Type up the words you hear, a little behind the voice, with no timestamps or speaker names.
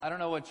I don't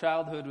know what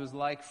childhood was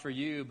like for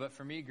you, but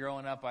for me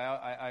growing up,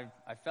 I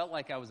felt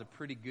like I was a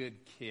pretty good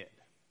kid.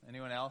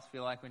 Anyone else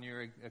feel like when you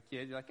were a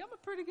kid, you're like, I'm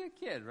a pretty good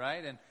kid,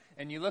 right?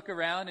 And you look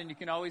around and you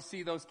can always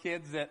see those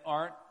kids that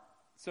aren't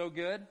so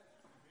good,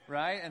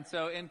 right? And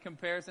so in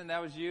comparison,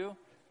 that was you.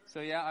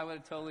 So yeah, I would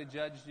have totally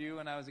judged you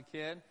when I was a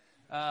kid.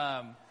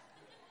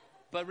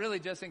 But really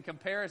just in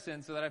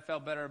comparison so that I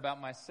felt better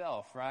about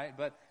myself, right?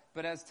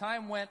 But as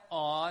time went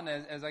on,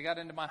 as I got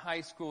into my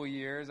high school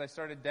years, I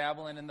started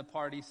dabbling in the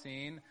party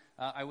scene.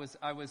 I was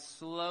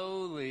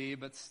slowly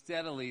but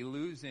steadily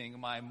losing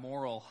my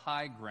moral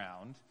high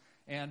ground.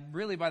 And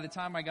really, by the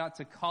time I got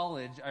to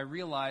college, I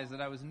realized that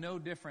I was no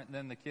different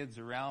than the kids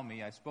around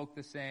me. I spoke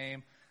the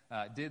same,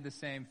 did the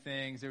same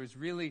things. There was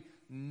really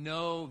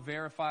no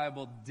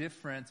verifiable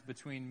difference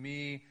between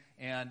me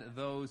and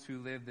those who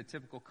lived the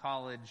typical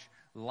college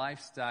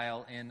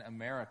lifestyle in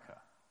America.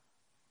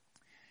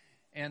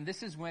 And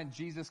this is when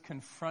Jesus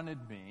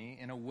confronted me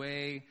in a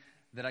way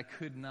that I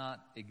could not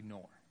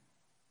ignore.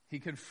 He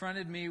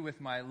confronted me with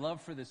my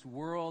love for this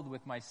world,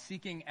 with my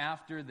seeking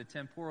after the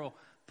temporal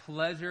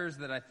pleasures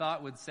that I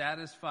thought would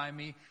satisfy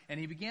me. And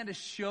he began to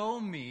show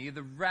me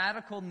the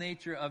radical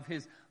nature of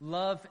his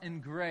love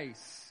and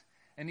grace.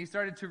 And he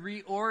started to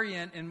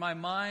reorient in my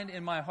mind,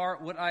 in my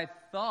heart, what I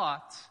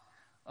thought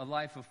a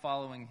life of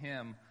following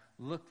him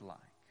looked like.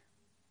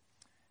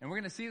 And we're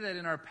going to see that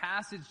in our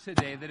passage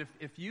today, that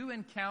if you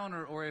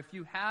encounter or if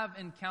you have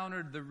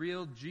encountered the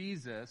real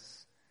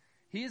Jesus,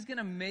 he is going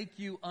to make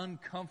you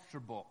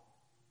uncomfortable.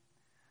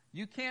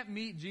 You can't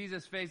meet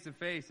Jesus face to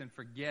face and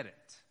forget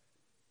it.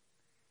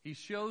 He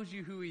shows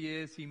you who he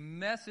is, he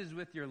messes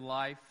with your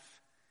life,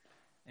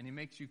 and he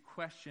makes you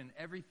question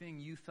everything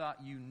you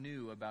thought you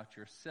knew about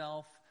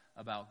yourself,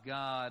 about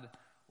God,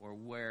 or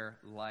where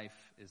life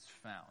is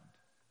found.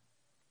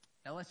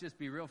 Now let's just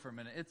be real for a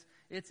minute.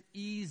 It's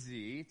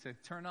easy to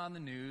turn on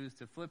the news,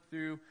 to flip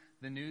through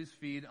the news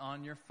feed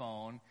on your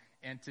phone,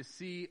 and to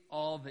see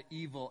all the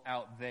evil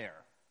out there,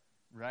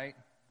 right?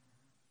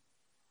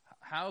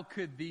 How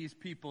could these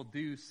people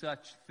do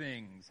such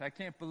things? I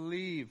can't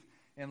believe,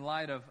 in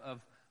light of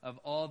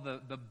all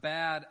the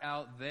bad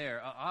out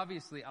there.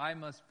 Obviously, I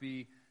must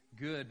be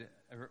good,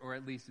 or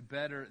at least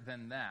better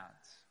than that.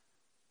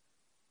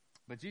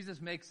 But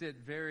Jesus makes it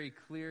very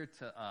clear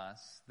to us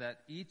that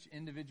each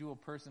individual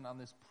person on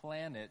this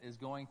planet is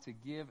going to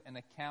give an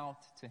account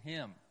to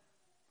him.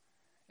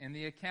 And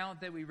the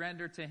account that we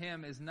render to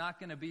him is not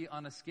going to be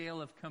on a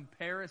scale of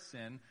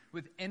comparison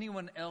with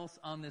anyone else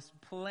on this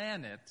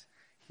planet.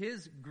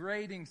 His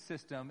grading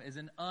system is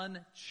an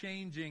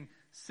unchanging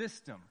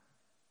system.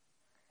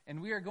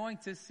 And we are going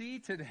to see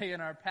today in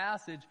our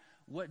passage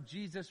what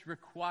Jesus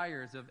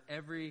requires of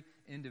every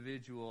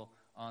individual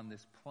on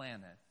this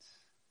planet.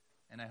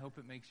 And I hope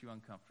it makes you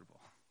uncomfortable.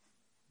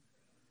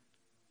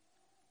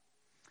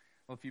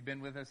 Well, if you've been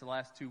with us the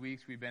last 2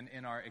 weeks, we've been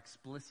in our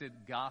Explicit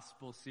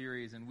Gospel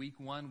series. In week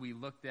 1, we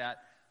looked at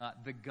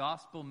the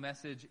gospel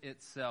message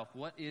itself.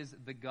 What is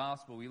the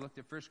gospel? We looked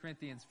at 1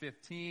 Corinthians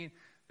 15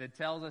 that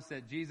tells us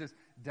that Jesus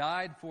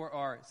died for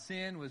our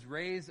sin, was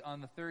raised on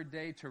the third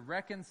day to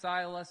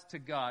reconcile us to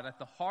God. At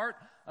the heart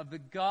of the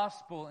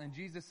gospel and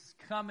Jesus'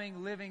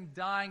 coming, living,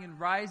 dying, and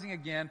rising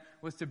again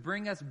was to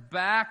bring us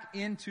back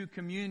into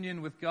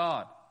communion with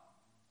God.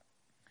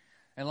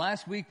 And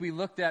last week we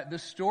looked at the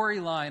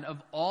storyline of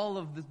all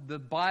of the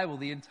Bible,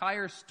 the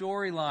entire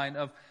storyline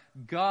of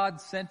God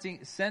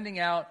sending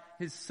out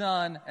his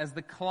Son as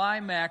the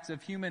climax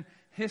of human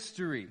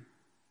history,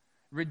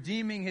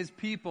 redeeming his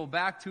people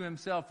back to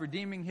himself,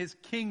 redeeming his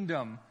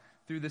kingdom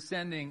through the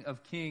sending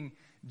of King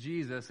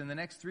Jesus. In the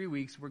next 3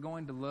 weeks, we're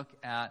going to look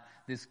at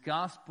this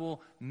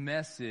gospel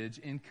message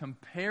in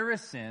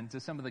comparison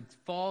to some of the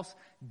false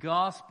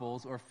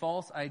gospels or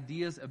false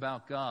ideas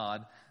about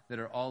God that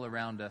are all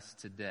around us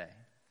today.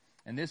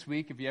 And this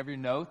week, if you have your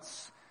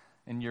notes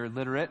and you're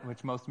literate,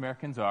 which most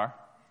Americans are,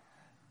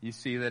 you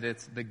see that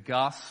it's the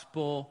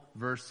gospel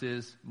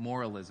versus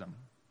moralism.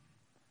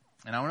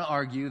 And I want to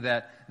argue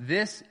that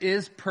this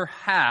is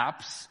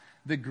perhaps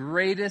the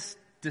greatest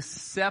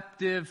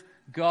deceptive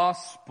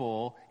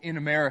gospel in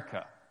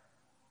America,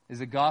 is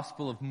a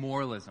gospel of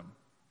moralism.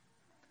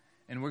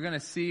 And we're going to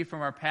see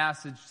from our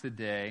passage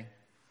today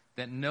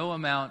that no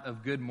amount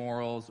of good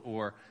morals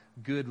or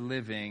good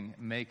living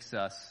makes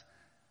us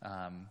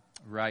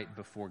right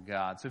before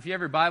God. So if you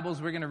have your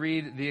Bibles, we're going to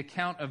read the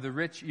account of the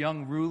rich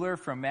young ruler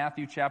from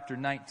Matthew chapter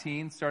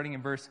 19, starting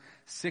in verse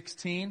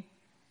 16.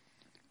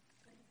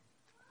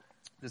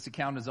 This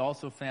account is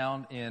also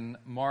found in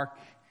Mark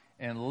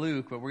and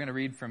Luke, but we're going to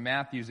read from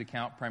Matthew's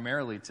account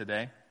primarily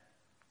today.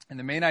 And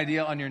the main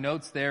idea on your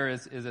notes there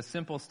is a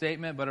simple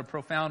statement, but a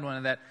profound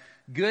one, that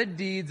good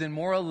deeds and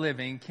moral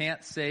living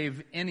can't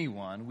save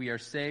anyone. We are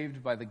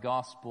saved by the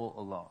gospel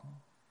alone.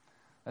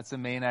 That's the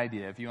main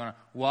idea. If you want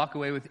to walk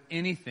away with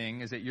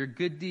anything, is that your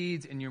good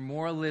deeds and your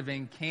moral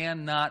living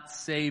cannot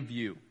save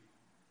you.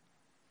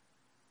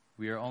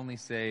 We are only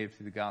saved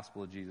through the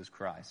gospel of Jesus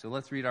Christ. So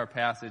let's read our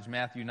passage,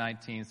 Matthew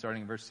 19,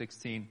 starting in verse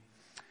 16.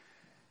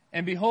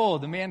 And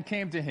behold, the man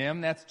came to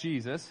him, that's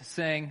Jesus,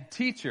 saying,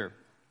 Teacher,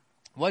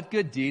 "What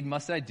good deed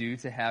must I do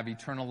to have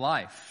eternal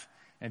life?"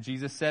 And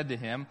Jesus said to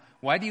him,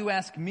 "Why do you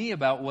ask me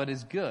about what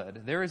is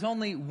good? There is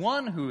only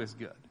one who is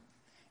good.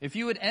 If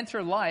you would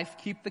enter life,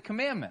 keep the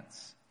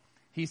commandments."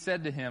 He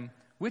said to him,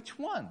 "Which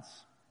ones?"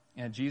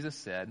 And Jesus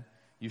said,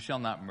 "You shall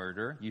not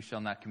murder, you shall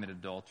not commit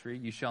adultery,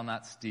 you shall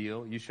not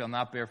steal, you shall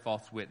not bear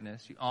false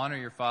witness, you honor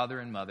your father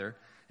and mother,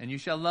 and you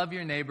shall love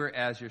your neighbor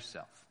as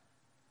yourself."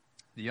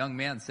 The young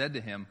man said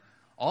to him,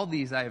 "All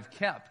these I have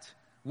kept.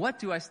 What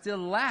do I still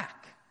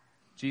lack?"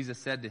 Jesus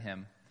said to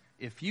him,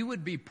 "If you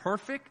would be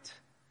perfect,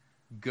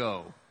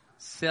 go,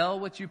 sell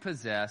what you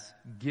possess,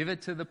 give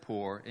it to the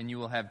poor, and you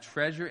will have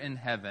treasure in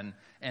heaven,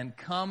 and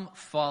come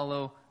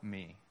follow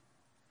me."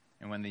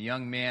 And when the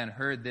young man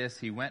heard this,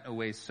 he went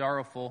away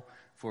sorrowful,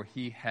 for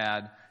he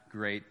had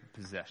great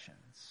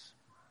possessions.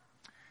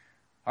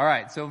 All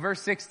right, so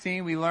verse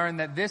 16, we learn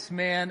that this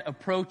man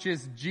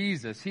approaches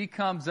Jesus. He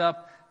comes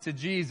up to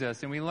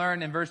Jesus. And we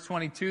learn in verse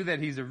 22 that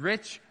he's a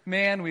rich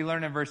man. We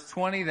learn in verse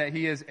 20 that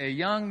he is a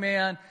young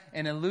man.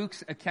 And in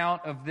Luke's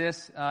account of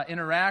this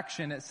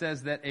interaction, it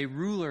says that a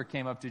ruler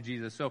came up to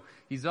Jesus. So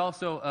he's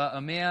also a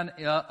man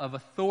of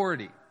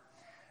authority.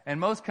 And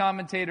most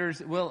commentators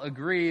will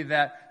agree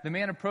that the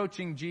man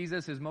approaching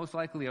Jesus is most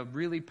likely a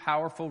really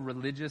powerful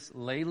religious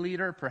lay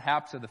leader,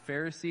 perhaps of the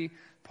Pharisee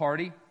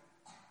party.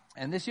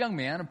 And this young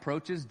man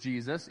approaches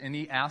Jesus and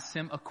he asks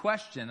him a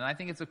question. And I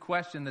think it's a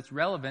question that's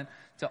relevant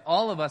to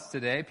all of us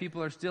today.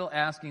 People are still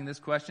asking this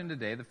question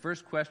today. The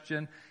first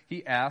question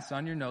he asks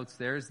on your notes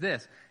there is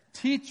this: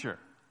 "Teacher,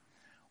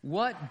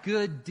 what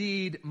good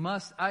deed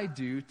must I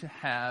do to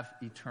have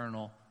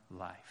eternal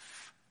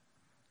life?"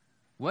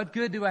 What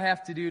good do I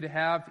have to do to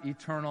have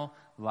eternal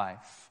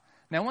life?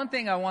 Now, one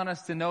thing I want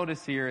us to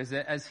notice here is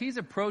that as he's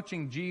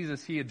approaching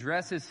Jesus, he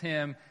addresses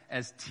him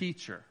as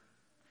teacher.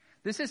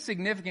 This is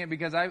significant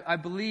because I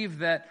believe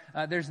that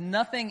there's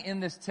nothing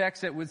in this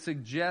text that would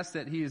suggest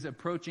that he is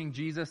approaching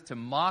Jesus to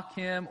mock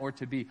him or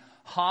to be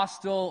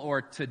hostile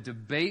or to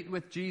debate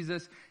with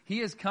Jesus.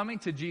 He is coming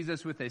to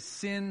Jesus with a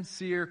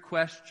sincere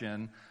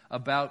question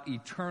about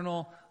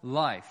eternal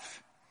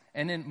life.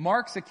 And in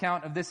Mark's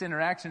account of this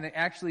interaction, it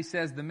actually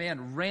says the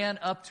man ran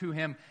up to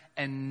him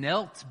and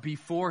knelt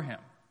before him.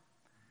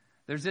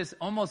 There's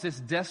almost this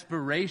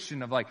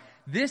desperation of like,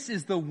 this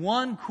is the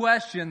one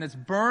question that's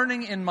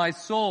burning in my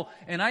soul,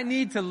 and I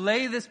need to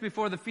lay this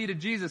before the feet of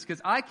Jesus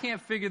because I can't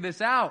figure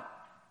this out.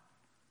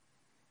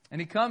 And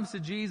he comes to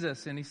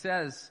Jesus and he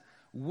says,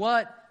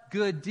 "What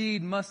good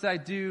deed must I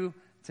do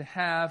to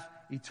have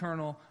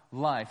eternal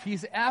life?"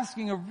 He's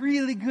asking a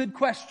really good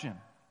question,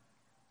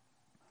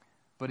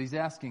 but he's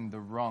asking the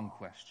wrong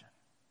question.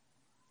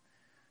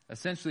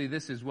 Essentially,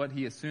 this is what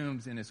he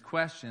assumes in his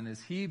question, is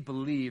he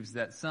believes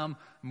that some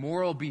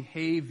moral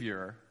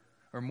behavior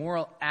or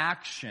moral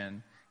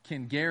action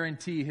can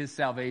guarantee his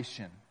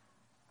salvation.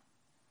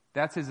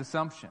 That's his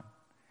assumption.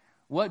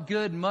 What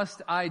good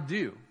must I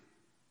do?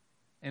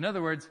 In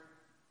other words,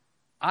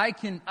 I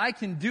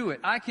can do it.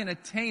 I can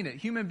attain it.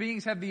 Human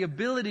beings have the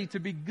ability to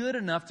be good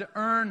enough to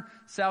earn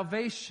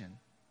salvation.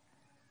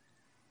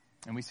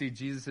 And we see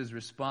Jesus'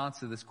 response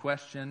to this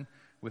question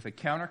with a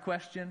counter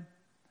question,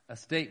 a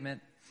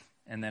statement,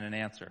 and then an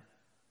answer.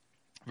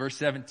 Verse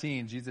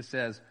 17, Jesus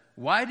says,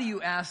 "Why do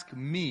you ask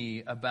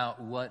me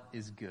about what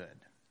is good?"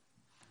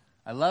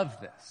 I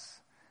love this.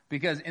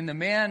 Because in the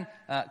man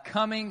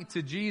coming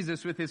to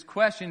Jesus with his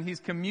question, he's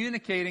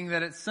communicating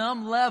that at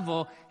some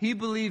level, he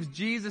believes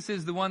Jesus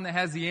is the one that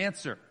has the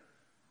answer.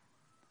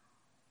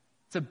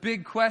 It's a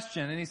big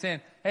question. And he's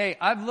saying, hey,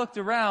 I've looked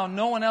around.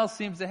 No one else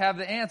seems to have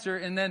the answer.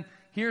 And then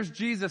here's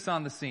Jesus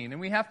on the scene. And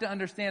we have to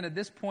understand at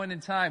this point in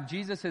time,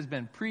 Jesus has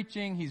been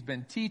preaching, he's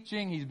been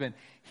teaching, he's been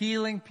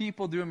healing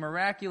people, doing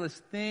miraculous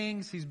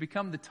things. He's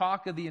become the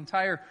talk of the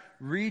entire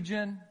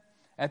region.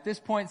 At this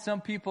point,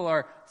 some people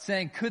are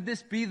saying, could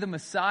this be the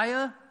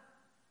Messiah?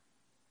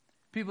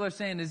 People are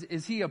saying,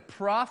 is he a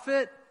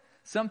prophet?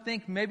 Some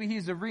think maybe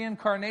he's a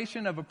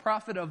reincarnation of a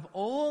prophet of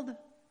old.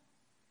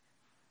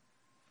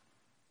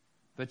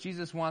 But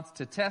Jesus wants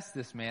to test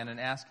this man and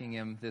asking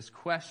him this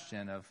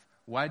question of,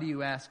 why do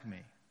you ask me?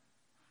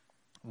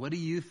 What do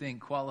you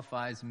think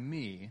qualifies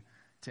me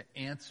to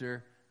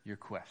answer your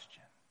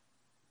question?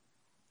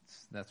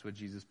 That's what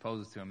Jesus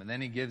poses to him. And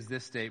then he gives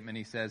this statement.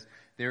 He says,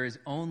 there is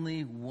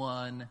only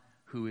one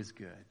who is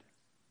good.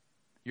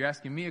 You're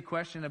asking me a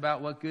question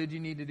about what good you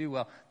need to do?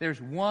 Well,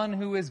 there's one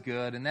who is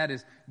good, and that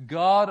is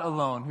God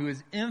alone, who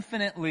is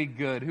infinitely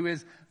good, who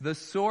is the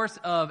source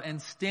of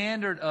and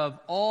standard of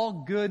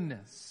all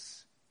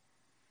goodness.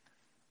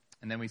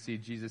 And then we see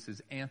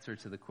Jesus' answer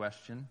to the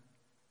question.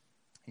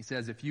 He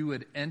says, if you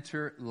would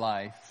enter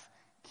life,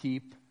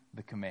 keep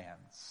the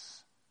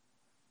commands.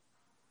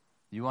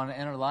 You want to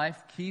enter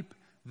life? Keep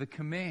the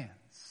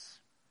commands.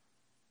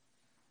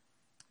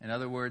 In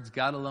other words,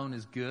 God alone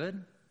is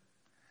good.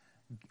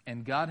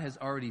 And God has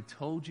already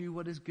told you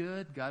what is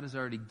good. God has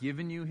already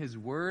given you His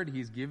word.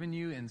 He's given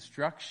you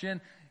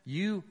instruction.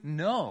 You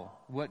know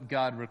what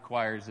God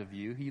requires of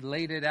you. He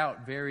laid it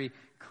out very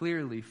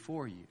clearly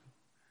for you.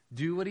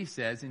 Do what He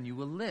says and you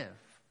will live.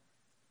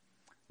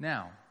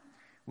 Now,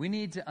 we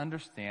need to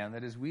understand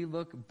that as we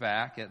look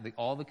back at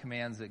all the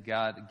commands that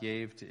God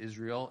gave to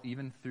Israel,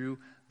 even through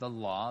the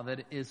law, that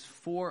it is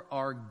for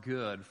our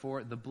good,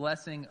 for the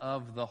blessing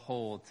of the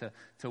whole,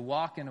 to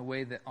walk in a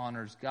way that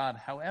honors God.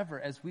 However,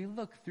 as we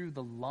look through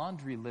the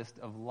laundry list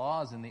of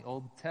laws in the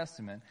Old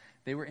Testament,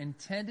 they were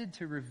intended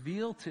to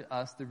reveal to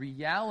us the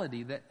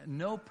reality that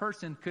no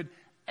person could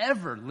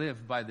ever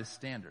live by this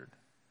standard.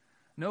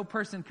 No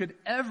person could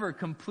ever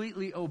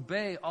completely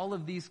obey all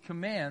of these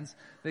commands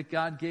that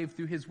God gave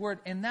through His Word.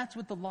 And that's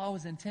what the law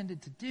was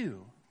intended to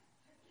do.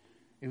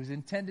 It was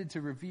intended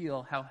to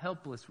reveal how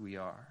helpless we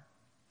are.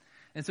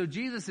 And so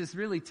Jesus is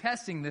really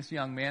testing this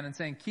young man and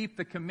saying, keep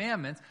the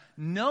commandments,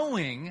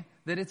 knowing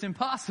that it's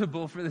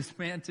impossible for this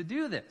man to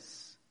do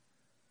this.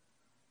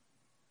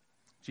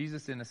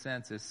 Jesus, in a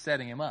sense, is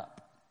setting him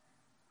up.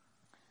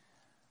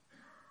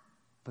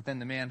 But then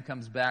the man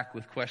comes back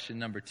with question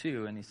number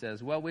 2, and he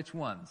says, well, which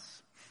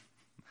ones?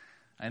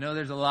 I know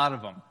there's a lot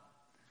of them.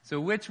 So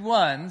which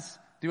ones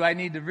do I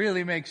need to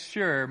really make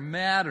sure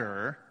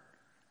matter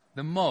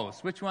the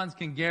most? Which ones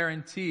can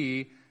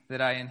guarantee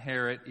that I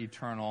inherit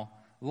eternal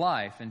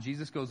life? And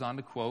Jesus goes on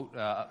to quote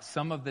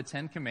some of the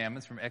 10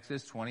 commandments from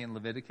Exodus 20 and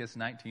Leviticus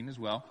 19 as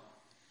well.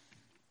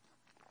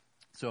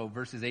 So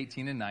verses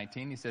 18 and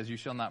 19, he says, you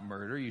shall not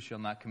murder, you shall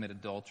not commit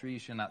adultery, you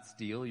shall not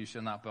steal, you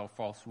shall not bear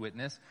false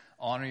witness,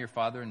 honor your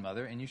father and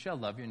mother, and you shall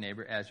love your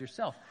neighbor as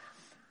yourself.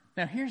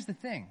 Now here's the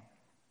thing.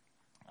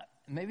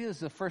 Maybe this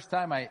is the first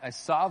time I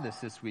saw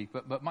this week,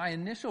 but my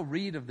initial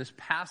read of this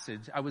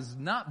passage, I was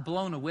not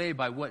blown away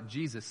by what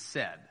Jesus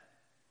said.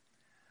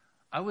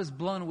 I was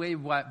blown away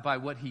by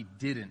what He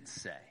didn't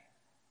say.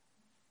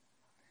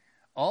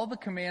 All the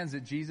commands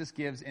that Jesus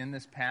gives in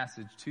this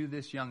passage to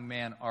this young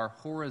man are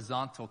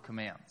horizontal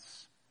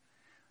commands.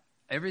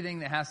 Everything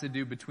that has to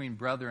do between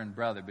brother and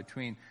brother,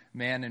 between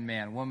man and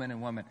man, woman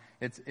and woman.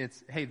 It's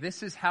hey,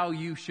 this is how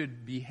you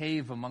should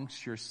behave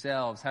amongst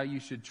yourselves, how you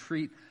should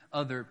treat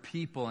other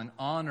people and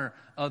honor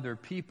other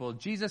people.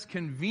 Jesus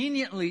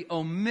conveniently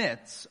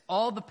omits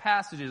all the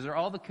passages or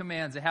all the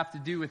commands that have to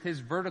do with His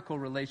vertical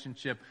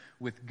relationship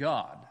with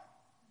God.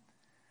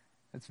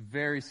 That's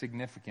very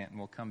significant, and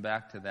we'll come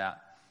back to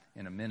that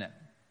in a minute.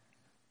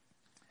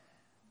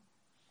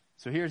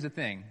 So here's the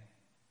thing.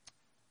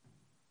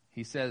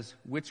 He says,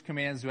 which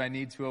commands do I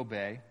need to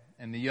obey?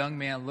 And the young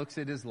man looks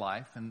at his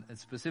life, and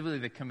specifically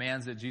the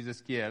commands that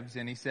Jesus gives,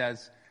 and he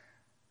says,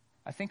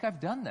 I think I've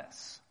done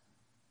this.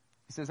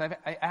 He says,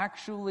 I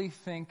actually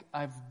think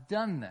I've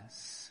done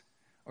this.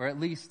 Or at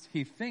least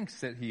he thinks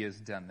that he has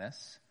done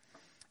this.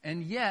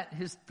 And yet,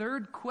 his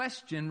third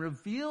question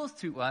reveals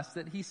to us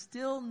that he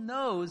still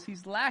knows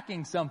he's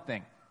lacking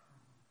something.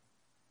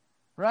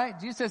 Right?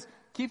 Jesus says,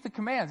 keep the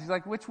commands. He's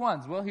like, which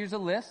ones? Well, here's a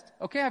list.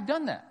 Okay, I've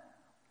done that.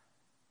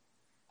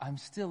 I'm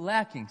still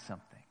lacking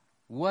something.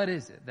 What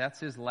is it? That's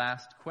his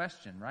last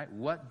question, right?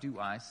 What do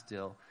I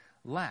still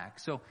lack?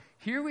 So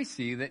here we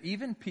see that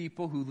even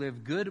people who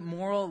live good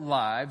moral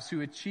lives,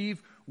 who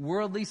achieve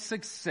worldly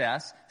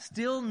success,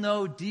 still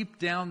know deep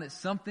down that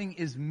something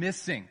is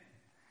missing.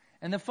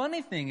 And the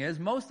funny thing is,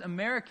 most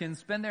Americans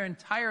spend their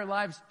entire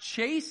lives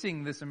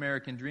chasing this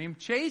American dream,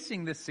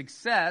 chasing this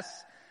success,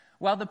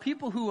 while the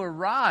people who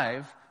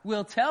arrive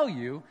will tell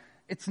you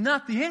it's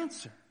not the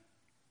answer.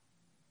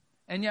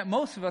 And yet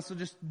most of us will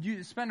just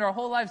spend our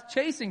whole lives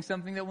chasing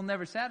something that will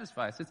never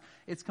satisfy us.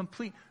 It's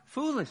complete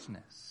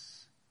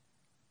foolishness.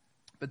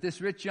 But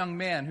this rich young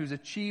man who's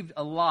achieved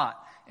a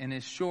lot in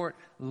his short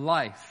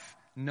life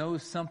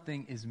knows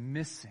something is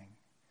missing.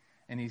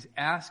 And he's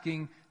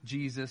asking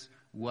Jesus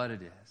what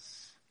it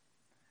is.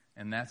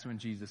 And that's when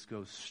Jesus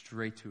goes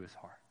straight to his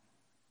heart.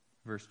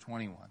 Verse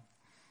 21.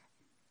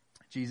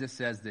 Jesus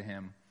says to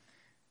him,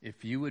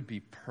 if you would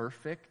be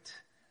perfect,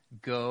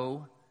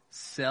 go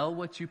sell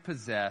what you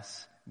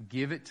possess,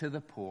 give it to the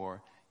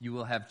poor, you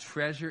will have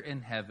treasure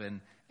in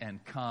heaven,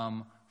 and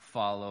come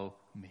follow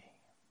me.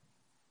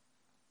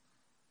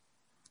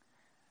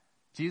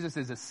 Jesus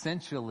is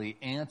essentially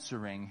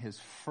answering his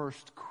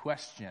first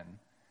question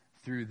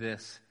through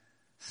this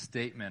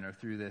statement or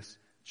through this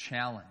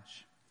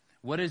challenge.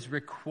 What is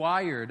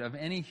required of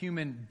any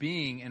human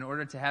being in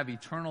order to have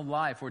eternal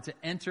life or to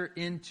enter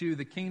into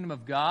the kingdom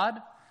of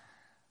God?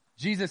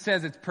 Jesus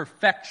says it's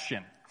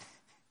perfection.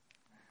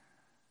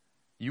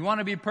 You want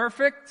to be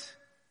perfect?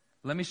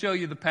 Let me show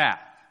you the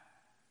path.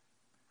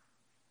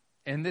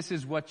 And this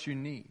is what you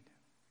need.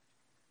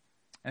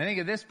 I think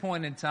at this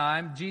point in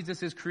time,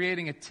 Jesus is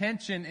creating a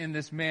tension in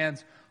this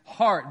man's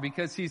heart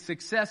because he's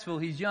successful,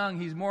 he's young,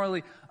 he's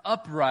morally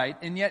upright,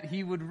 and yet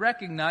he would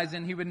recognize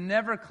and he would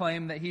never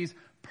claim that he's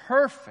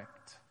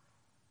perfect.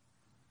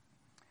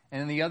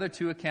 And in the other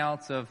two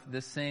accounts of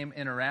this same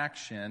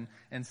interaction,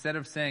 instead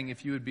of saying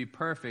if you would be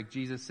perfect,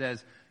 Jesus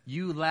says,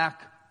 you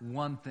lack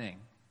one thing.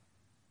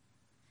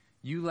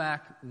 You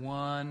lack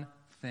one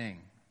thing.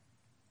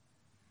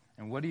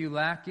 And what are you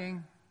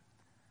lacking?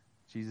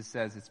 Jesus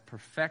says it's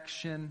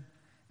perfection,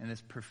 and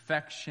this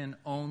perfection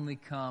only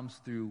comes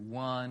through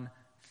one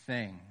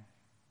thing.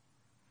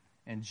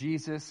 And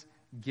Jesus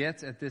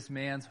gets at this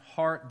man's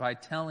heart by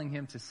telling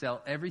him to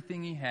sell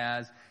everything he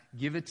has,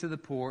 give it to the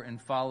poor, and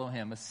follow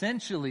him.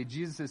 Essentially,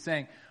 Jesus is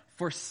saying,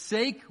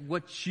 forsake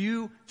what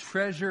you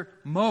treasure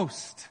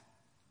most.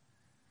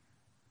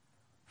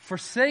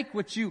 Forsake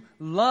what you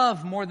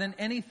love more than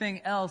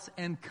anything else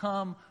and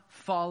come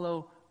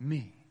follow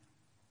me.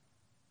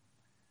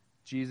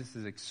 Jesus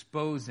is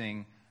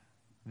exposing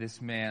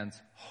this man's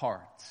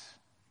heart.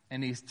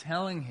 And he's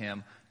telling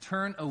him,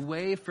 turn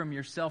away from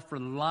your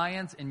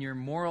self-reliance and your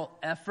moral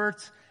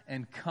efforts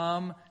and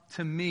come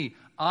to me.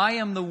 I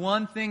am the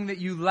one thing that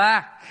you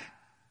lack.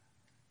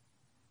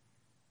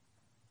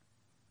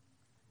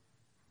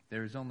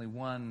 There is only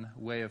one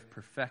way of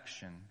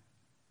perfection,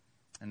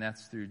 and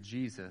that's through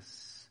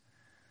Jesus.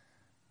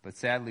 But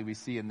sadly, we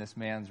see in this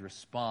man's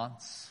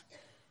response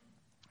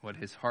what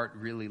his heart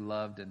really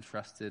loved and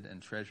trusted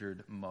and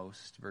treasured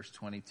most. Verse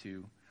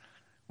 22,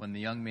 when the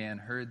young man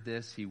heard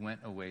this, he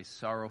went away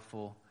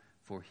sorrowful,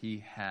 for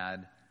he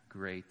had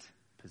great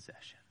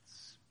possessions.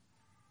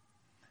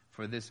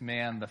 For this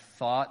man, the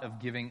thought of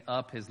giving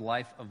up his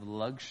life of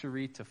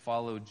luxury to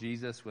follow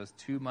Jesus was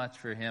too much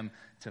for him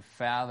to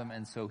fathom,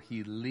 and so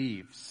he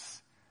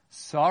leaves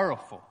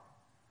sorrowful.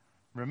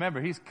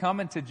 Remember, he's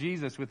coming to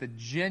Jesus with a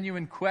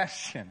genuine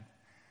question.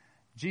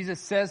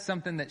 Jesus says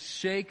something that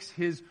shakes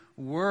his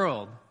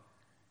world,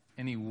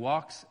 and he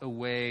walks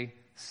away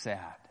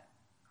sad,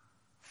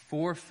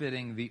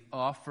 forfeiting the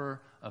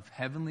offer of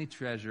heavenly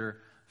treasure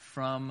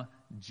from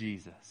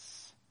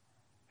Jesus,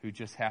 who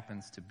just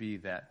happens to be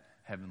that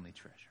heavenly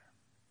treasure.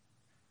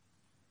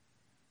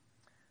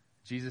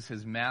 Jesus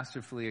has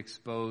masterfully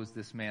exposed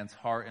this man's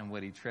heart and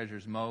what he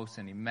treasures most,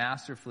 and he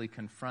masterfully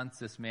confronts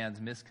this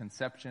man's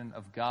misconception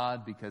of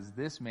God, because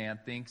this man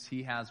thinks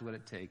he has what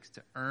it takes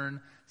to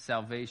earn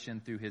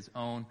salvation through his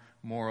own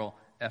moral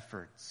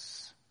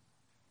efforts.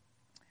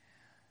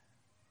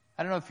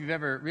 I don't know if you've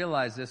ever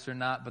realized this or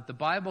not, but the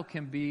Bible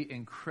can be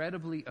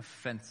incredibly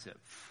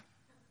offensive.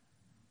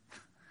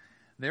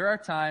 There are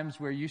times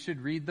where you should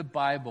read the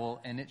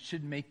Bible and it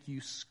should make you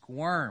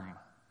squirm.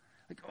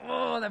 Like,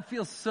 oh, that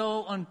feels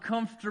so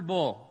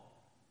uncomfortable.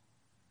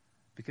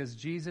 Because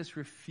Jesus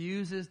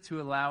refuses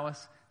to allow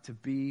us to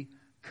be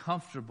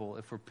comfortable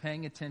if we're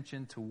paying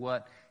attention to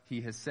what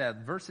he has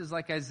said. Verses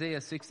like Isaiah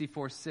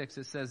 64:6,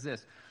 it says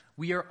this,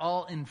 we are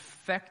all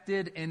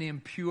infected and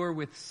impure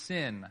with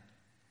sin.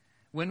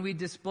 When we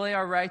display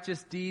our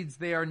righteous deeds,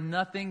 they are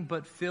nothing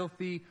but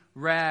filthy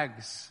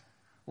rags.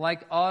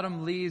 Like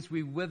autumn leaves,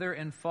 we wither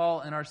and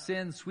fall, and our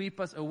sins sweep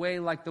us away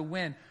like the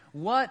wind.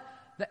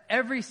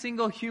 Every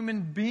single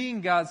human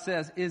being, God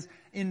says, is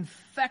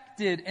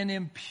infected and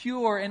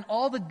impure, and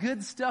all the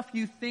good stuff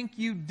you think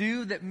you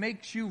do that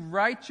makes you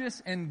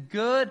righteous and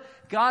good,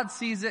 God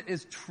sees it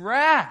as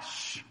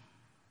trash.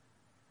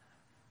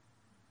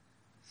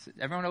 Is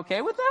everyone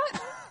okay with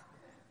that?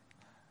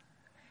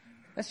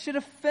 That should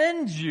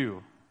offend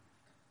you.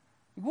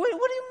 What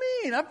do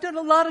you mean? I've done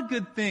a lot of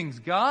good things,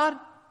 God.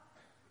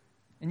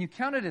 And you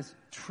count it as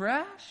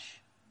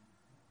trash?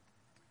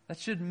 That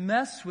should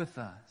mess with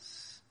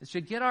us. It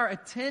should get our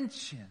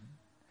attention.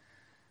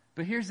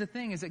 But here's the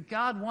thing, is that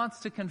God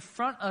wants to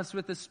confront us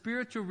with the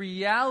spiritual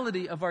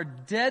reality of our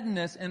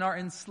deadness and our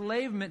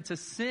enslavement to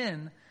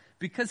sin,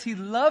 because he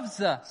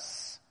loves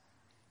us.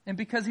 And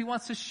because he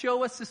wants to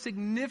show us the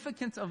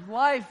significance of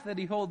life that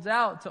he holds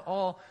out to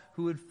all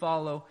who would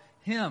follow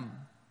him.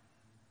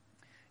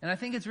 And I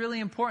think it's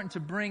really important to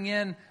bring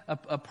in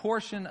a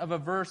portion of a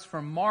verse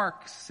from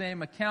Mark's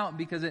same account,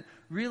 because it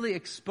really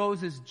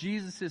exposes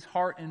Jesus'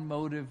 heart and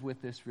motive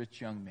with this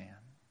rich young man.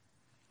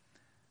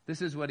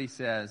 This is what he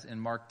says in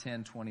Mark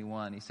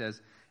 10:21. He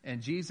says,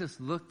 and Jesus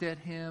looked at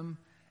him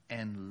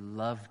and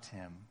loved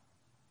him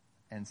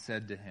and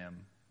said to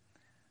him,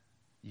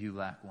 you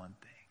lack one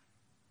thing.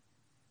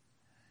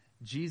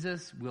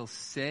 Jesus will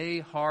say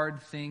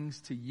hard things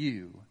to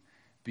you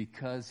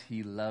because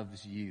he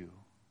loves you.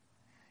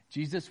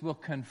 Jesus will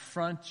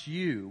confront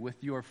you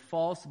with your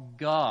false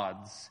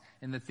gods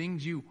and the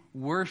things you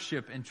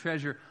worship and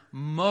treasure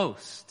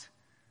most,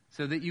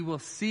 so that you will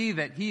see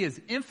that he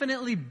is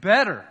infinitely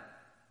better.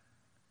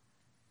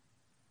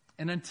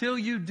 And until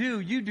you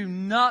do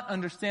not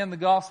understand the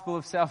gospel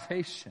of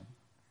salvation.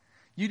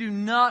 You do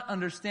not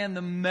understand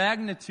the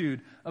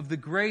magnitude of the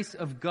grace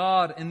of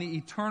God and the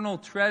eternal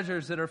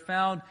treasures that are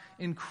found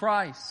in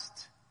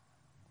Christ.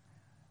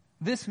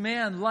 This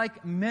man,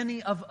 like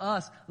many of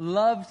us,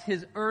 loved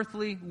his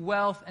earthly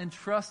wealth and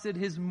trusted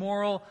his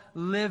moral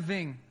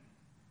living.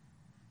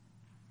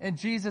 And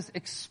Jesus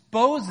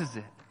exposes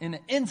it in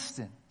an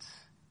instant.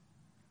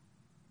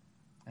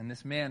 And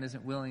this man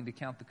isn't willing to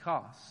count the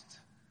cost.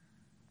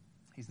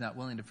 He's not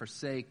willing to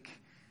forsake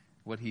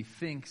what he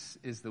thinks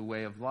is the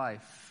way of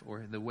life,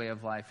 or the way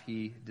of life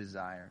he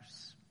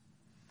desires.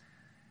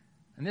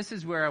 And this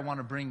is where I want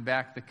to bring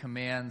back the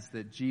commands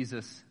that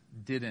Jesus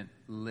didn't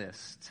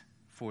list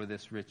for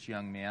this rich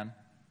young man.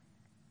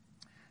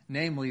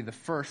 Namely, the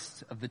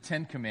first of the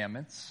 10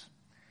 commandments,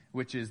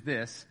 which is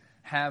this: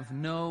 have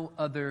no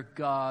other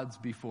gods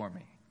before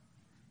me.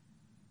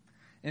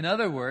 In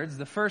other words,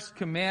 the first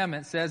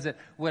commandment says that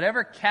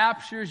whatever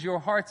captures your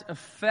heart's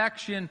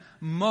affection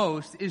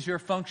most is your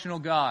functional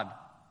God.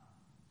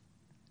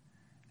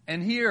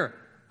 And here,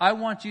 I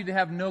want you to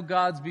have no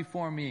gods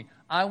before me.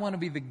 I want to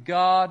be the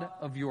God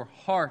of your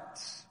heart.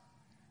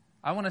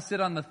 I want to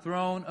sit on the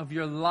throne of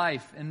your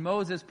life. And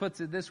Moses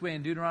puts it this way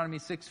in Deuteronomy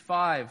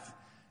 6:5,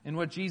 in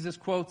what Jesus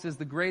quotes as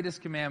the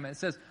greatest commandment. It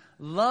says,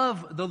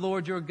 love the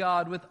Lord your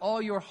God with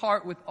all your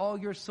heart, with all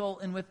your soul,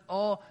 and with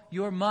all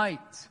your might.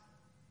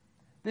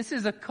 This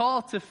is a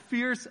call to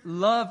fierce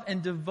love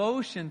and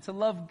devotion, to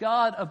love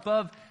God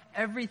above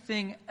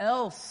everything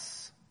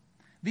else.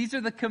 These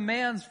are the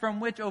commands from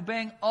which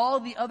obeying all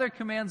the other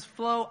commands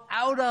flow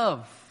out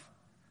of.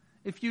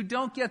 If you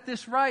don't get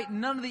this right,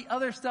 none of the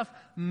other stuff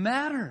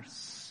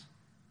matters.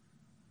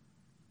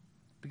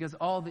 Because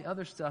all the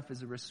other stuff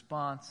is a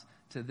response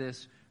to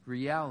this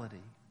reality.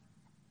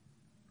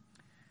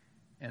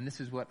 And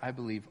this is what I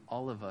believe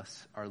all of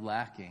us are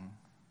lacking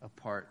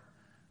apart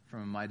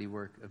from a mighty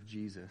work of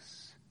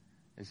Jesus,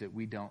 is that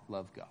we don't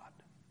love God.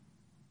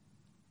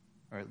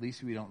 Or at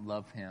least we don't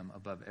love Him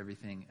above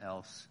everything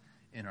else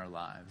in our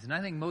lives. And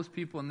I think most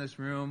people in this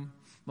room,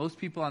 most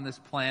people on this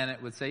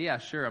planet would say, yeah,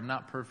 sure, I'm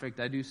not perfect.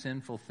 I do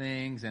sinful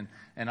things, and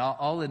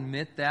I'll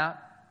admit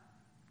that.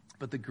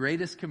 But the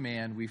greatest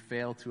command we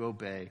fail to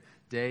obey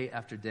day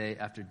after day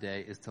after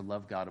day is to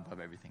love God above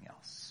everything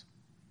else,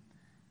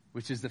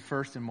 which is the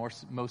first and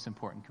most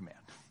important command,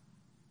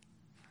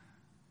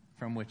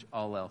 from which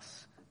all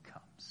else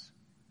comes.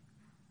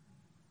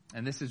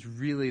 And this is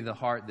really the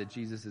heart that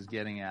Jesus is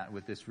getting at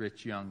with this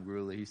rich young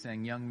ruler. He's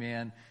saying, young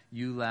man,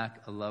 you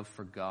lack a love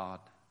for God.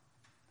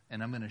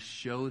 And I'm going to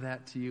show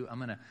that to you. I'm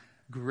going to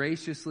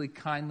graciously,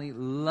 kindly,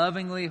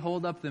 lovingly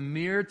hold up the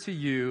mirror to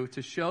you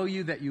to show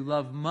you that you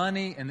love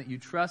money and that you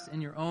trust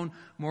in your own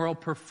moral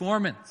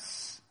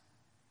performance.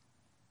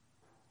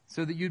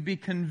 So that you'd be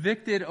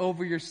convicted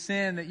over your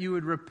sin, that you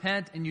would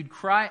repent and you'd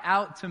cry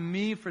out to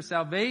me for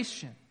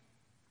salvation.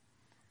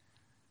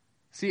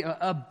 See,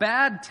 a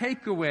bad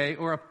takeaway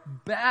or a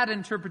bad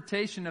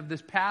interpretation of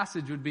this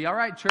passage would be, all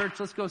right, church,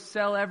 let's go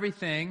sell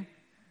everything,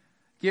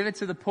 give it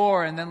to the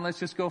poor, and then let's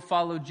just go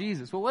follow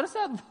Jesus. Well, what does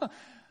that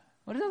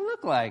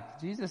look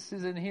like? Jesus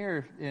isn't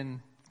here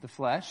in the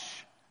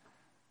flesh.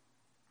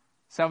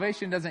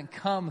 Salvation doesn't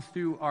come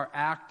through our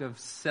act of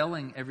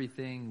selling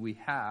everything we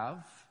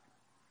have.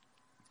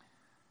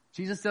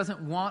 Jesus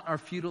doesn't want our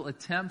futile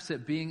attempts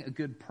at being a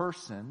good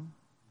person.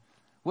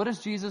 What does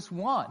Jesus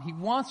want? He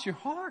wants your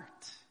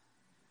heart.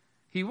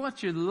 He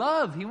wants your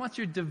love. He wants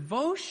your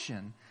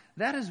devotion.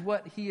 That is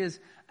what He is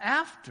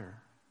after.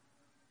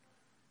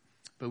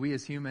 But we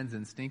as humans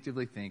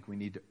instinctively think we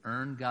need to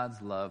earn God's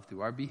love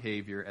through our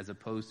behavior as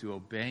opposed to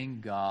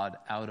obeying God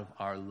out of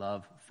our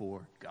love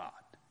for God.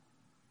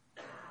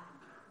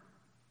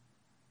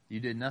 You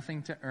did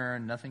nothing to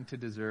earn, nothing to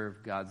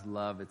deserve God's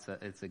love.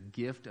 It's a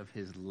gift of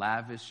His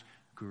lavish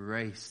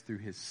grace through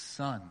His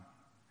Son.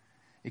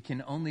 It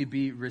can only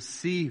be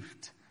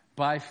received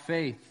by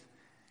faith.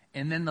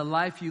 And then the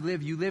life you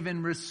live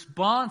in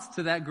response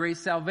to that great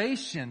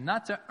salvation.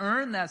 Not to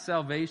earn that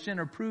salvation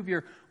or prove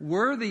you're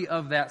worthy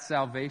of that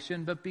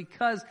salvation, but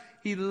because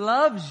He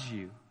loves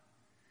you.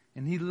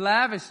 And He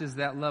lavishes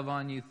that love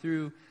on you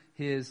through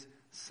His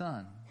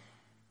Son.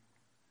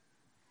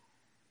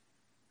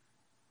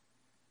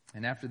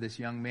 And after this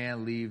young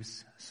man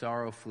leaves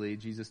sorrowfully,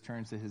 Jesus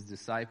turns to His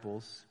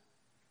disciples.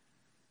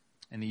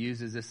 And He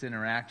uses this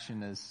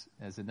interaction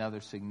as another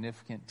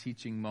significant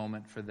teaching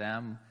moment for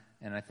them.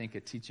 And I think a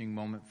teaching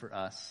moment for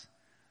us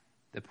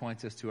that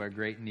points us to our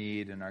great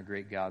need and our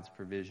great God's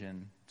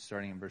provision,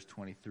 starting in verse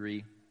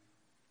 23.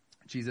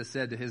 Jesus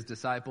said to His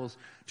disciples,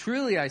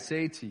 "Truly I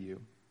say to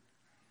you,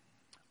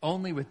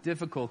 only with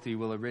difficulty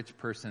will a rich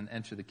person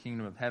enter the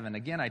kingdom of heaven.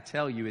 Again, I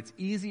tell you, it's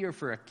easier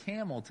for a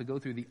camel to go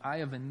through the eye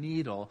of a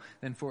needle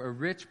than for a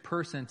rich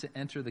person to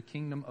enter the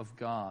kingdom of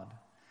God."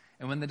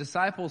 And when the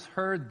disciples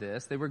heard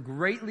this, they were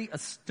greatly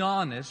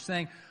astonished,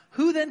 saying,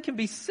 "Who then can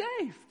be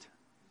saved?"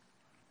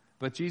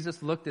 But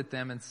Jesus looked at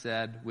them and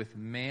said, "With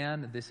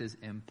man this is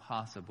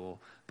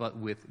impossible, but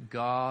with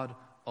God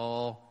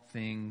all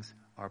things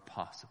are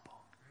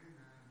possible."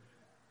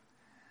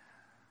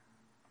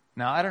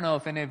 Now, I don't know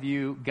if any of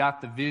you got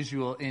the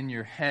visual in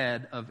your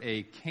head of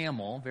a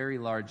camel, very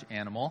large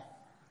animal,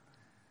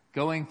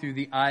 going through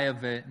the eye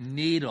of a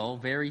needle,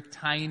 very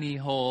tiny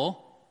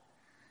hole.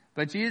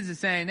 But Jesus is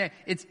saying, hey,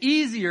 it's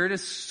easier to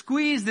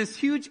squeeze this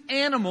huge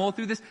animal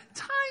through this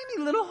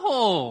tiny little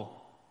hole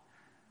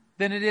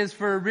than it is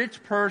for a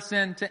rich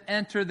person to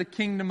enter the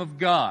kingdom of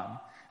God.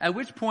 At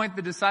which point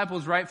the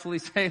disciples rightfully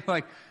say,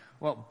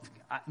 well,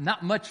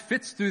 not much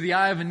fits through the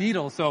eye of a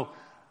needle, so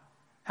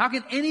how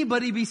can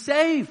anybody be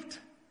saved?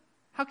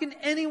 How can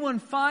anyone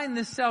find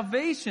this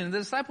salvation? The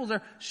disciples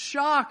are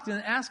shocked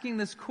and asking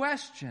this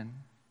question.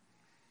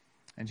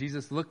 And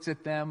Jesus looks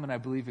at them and I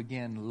believe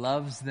again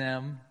loves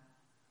them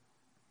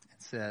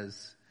and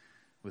says,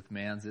 with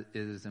man it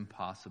is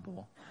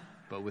impossible,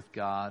 but with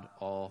God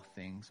all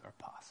things are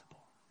possible.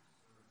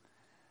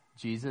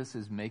 Jesus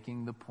is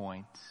making the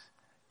point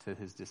to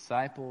his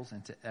disciples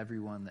and to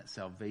everyone that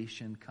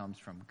salvation comes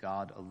from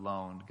God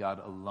alone.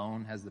 God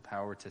alone has the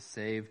power to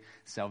save.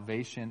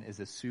 Salvation is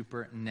a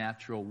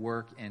supernatural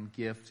work and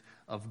gift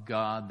of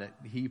God that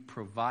he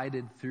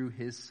provided through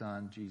his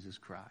Son, Jesus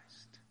Christ.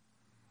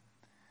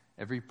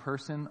 Every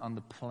person on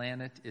the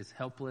planet is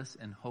helpless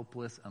and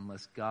hopeless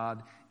unless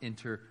God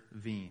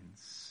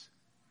intervenes.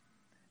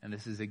 And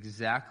this is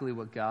exactly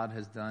what God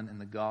has done in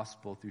the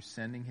gospel through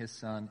sending his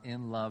Son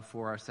in love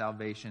for our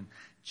salvation.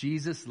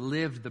 Jesus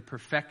lived the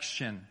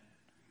perfection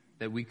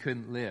that we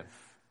couldn't live.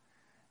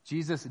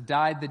 Jesus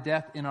died the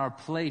death in our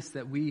place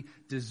that we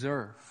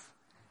deserve.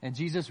 And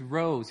Jesus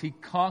rose. He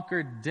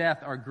conquered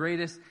death, our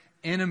greatest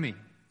enemy.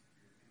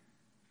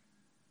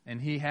 And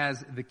he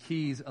has the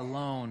keys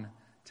alone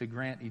to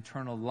grant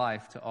eternal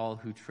life to all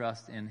who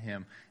trust in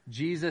him.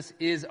 Jesus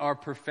is our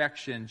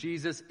perfection.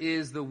 Jesus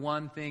is the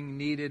one thing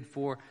needed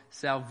for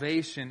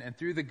salvation. And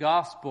through the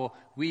gospel,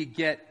 we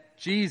get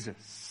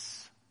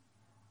Jesus.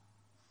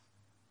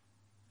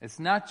 It's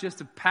not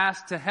just a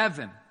pass to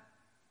heaven.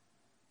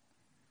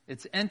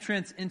 It's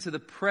entrance into the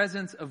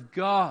presence of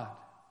God,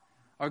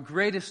 our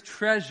greatest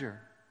treasure,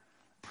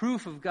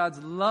 proof of God's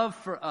love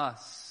for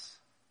us.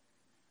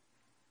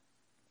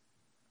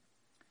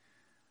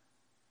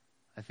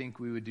 I think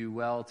we would do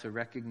well to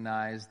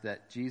recognize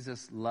that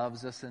Jesus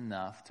loves us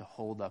enough to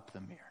hold up the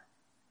mirror.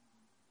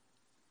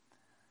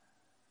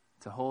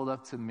 To hold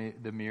up to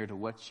the mirror to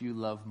what you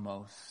love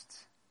most.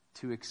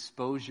 To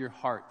expose your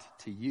heart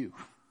to you.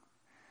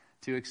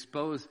 To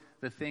expose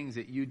the things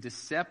that you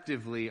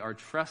deceptively are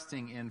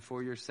trusting in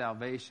for your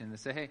salvation. To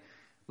say, hey,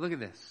 look at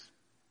this.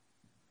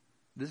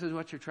 This is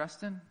what you're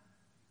trusting?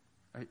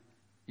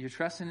 You're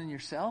trusting in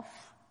yourself?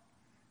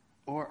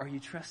 Or are you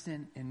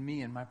trusting in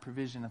me and my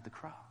provision at the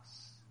cross?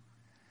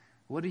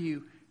 What are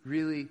you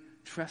really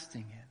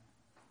trusting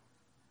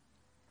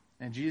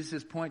in? And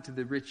Jesus' point to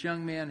the rich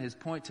young man, his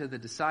point to the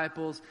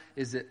disciples,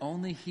 is that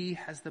only he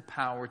has the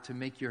power to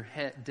make your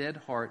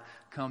dead heart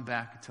come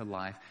back to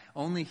life.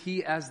 Only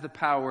he has the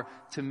power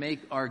to make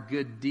our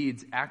good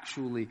deeds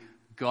actually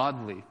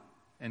godly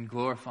and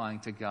glorifying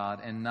to God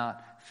and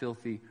not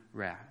filthy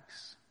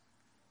rags.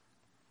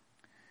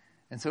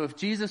 And so if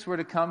Jesus were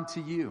to come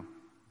to you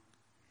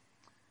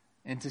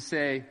and to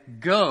say,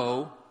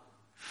 go,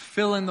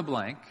 fill in the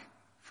blank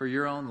for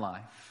your own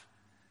life,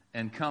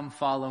 and come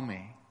follow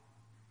me.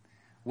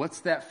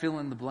 What's that fill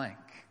in the blank?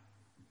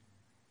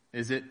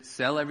 Is it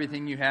sell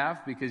everything you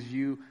have because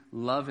you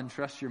love and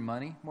trust your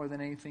money more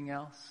than anything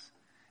else?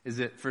 Is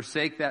it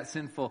forsake that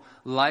sinful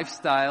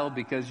lifestyle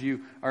because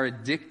you are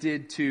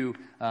addicted to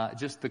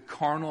just the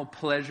carnal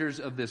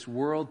pleasures of this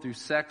world through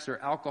sex or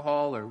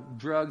alcohol or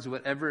drugs,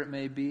 whatever it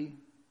may be?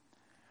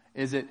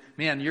 Is it,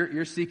 man,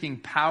 you're seeking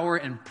power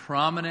and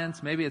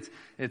prominence? Maybe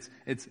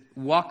it's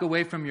walk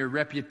away from your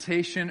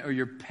reputation or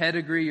your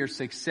pedigree, your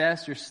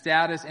success, your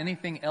status,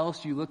 anything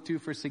else you look to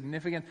for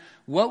significance.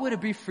 What would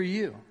it be for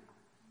you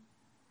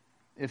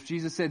if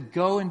Jesus said,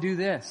 go and do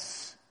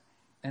this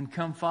and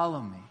come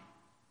follow me?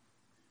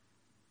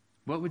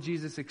 What would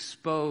Jesus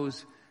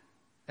expose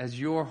as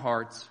your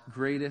heart's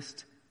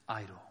greatest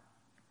idol?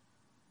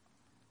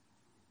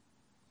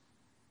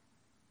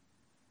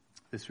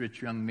 This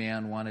rich young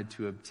man wanted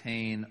to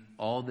obtain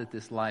all that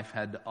this life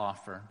had to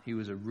offer. He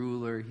was a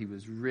ruler. He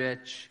was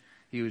rich.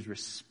 He was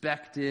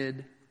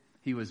respected.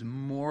 He was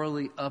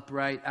morally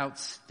upright,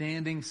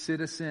 outstanding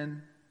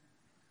citizen.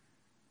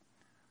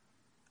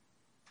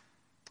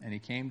 And he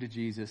came to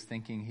Jesus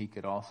thinking he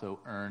could also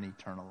earn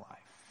eternal life.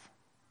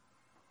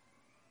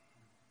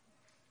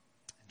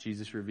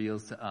 Jesus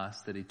reveals to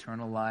us that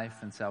eternal life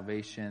and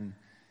salvation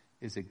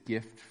is a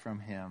gift from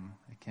him.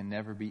 It can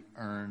never be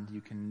earned.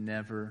 You can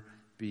never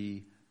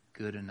be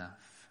good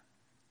enough.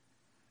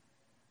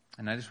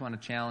 And I just want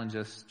to challenge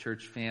us,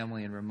 church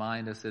family, and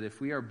remind us that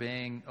if we are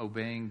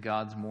obeying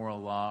God's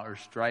moral law or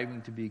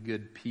striving to be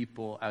good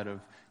people out of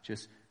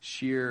just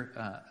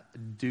sheer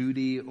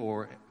duty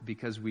or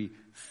because we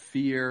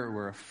fear or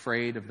we're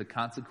afraid of the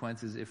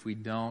consequences if we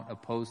don't,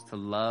 opposed to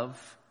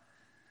love,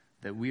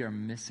 that we are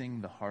missing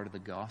the heart of the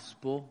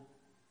gospel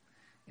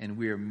and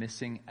we are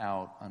missing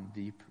out on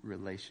deep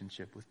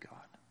relationship with God.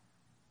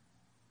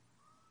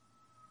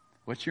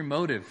 What's your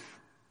motive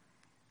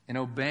in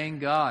obeying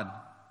God?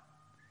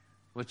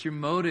 What's your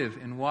motive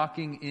in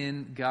walking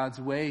in God's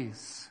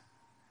ways?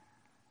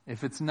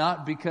 If it's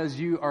not because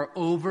you are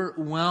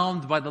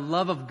overwhelmed by the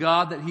love of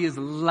God that he has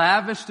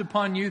lavished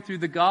upon you through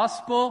the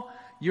gospel,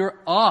 you're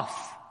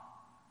off.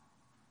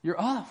 You're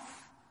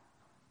off.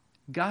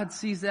 God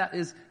sees that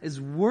as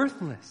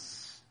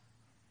worthless.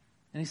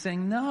 And he's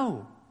saying,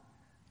 no,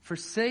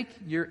 forsake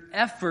your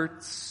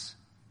efforts,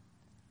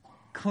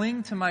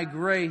 cling to my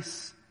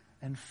grace,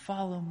 and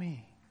follow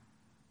me.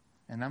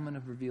 And I'm going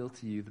to reveal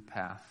to you the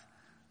path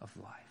of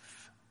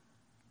life.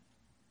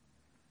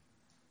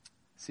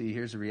 See,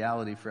 here's a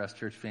reality for us,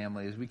 church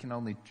family, is we can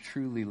only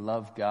truly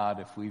love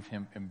God if we've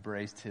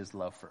embraced his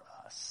love for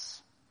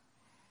us.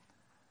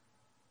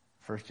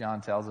 1 John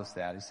tells us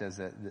that. He says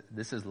that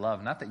this is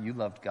love. Not that you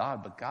loved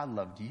God, but God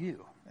loved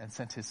you and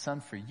sent his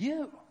son for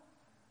you.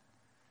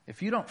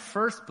 If you don't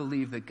first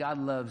believe that God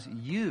loves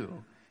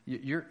you,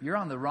 you're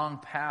on the wrong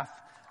path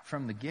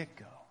from the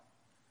get-go.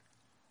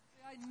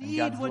 I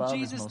need what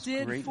Jesus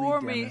did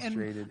for me.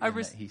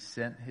 And He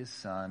sent His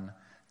Son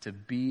to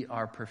be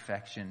our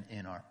perfection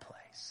in our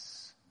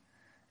place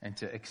and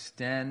to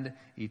extend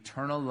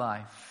eternal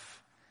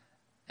life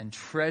and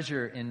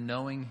treasure in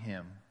knowing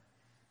Him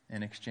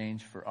in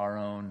exchange for our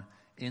own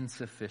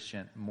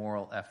insufficient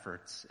moral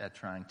efforts at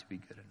trying to be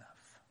good enough.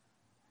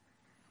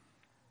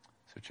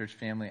 So church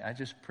family, I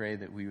just pray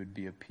that we would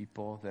be a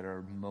people that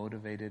are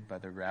motivated by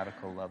the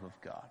radical love of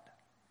God.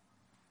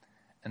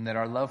 And that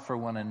our love for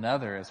one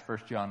another, as 1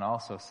 John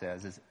also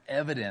says, is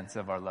evidence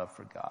of our love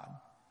for God.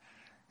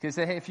 Because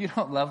say, hey, if you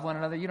don't love one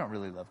another, you don't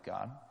really love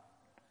God.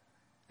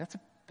 That's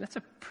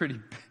a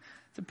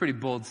pretty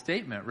bold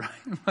statement, right?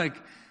 Like,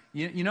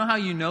 you know how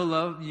you know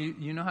love,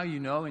 you know how you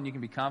know and you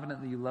can be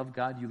confident that you love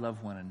God, you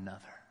love one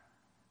another.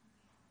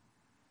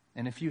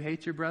 And if you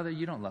hate your brother,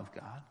 you don't love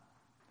God.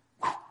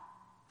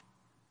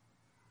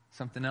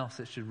 Something else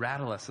that should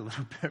rattle us a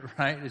little bit,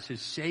 right? It should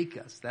shake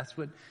us. That's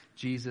what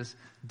Jesus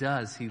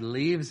does. He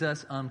leaves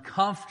us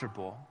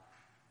uncomfortable,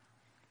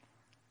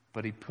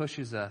 but He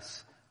pushes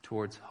us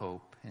towards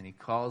hope, and He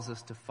calls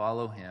us to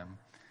follow Him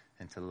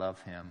and to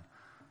love Him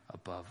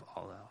above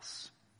all else.